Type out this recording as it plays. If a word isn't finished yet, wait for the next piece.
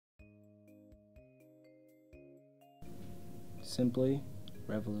Simply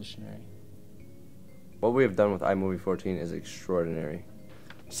revolutionary. What we have done with iMovie 14 is extraordinary.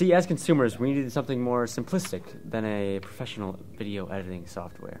 See, as consumers, we needed something more simplistic than a professional video editing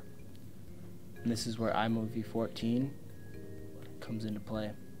software. And this is where iMovie 14 comes into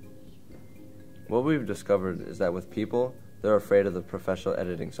play. What we've discovered is that with people, they're afraid of the professional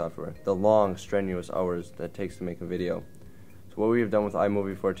editing software, the long, strenuous hours that it takes to make a video. So what we have done with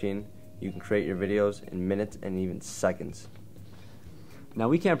iMovie 14, you can create your videos in minutes and even seconds. Now,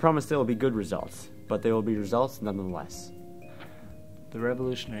 we can't promise there will be good results, but there will be results nonetheless. The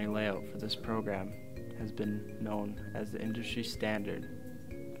revolutionary layout for this program has been known as the industry standard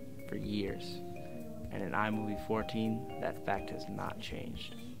for years, and in iMovie 14, that fact has not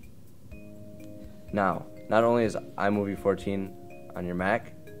changed. Now, not only is iMovie 14 on your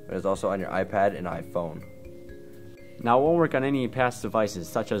Mac, but it's also on your iPad and iPhone. Now, it won't work on any past devices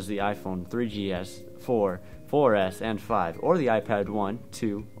such as the iPhone 3GS, 4, 4S, and 5, or the iPad 1,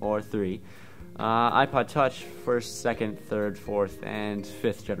 2, or 3, iPod Touch, 1st, 2nd, 3rd, 4th, and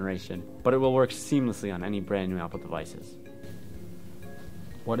 5th generation, but it will work seamlessly on any brand new Apple devices.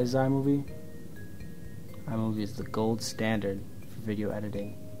 What is iMovie? iMovie is the gold standard for video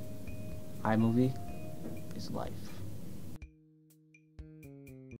editing. iMovie is life.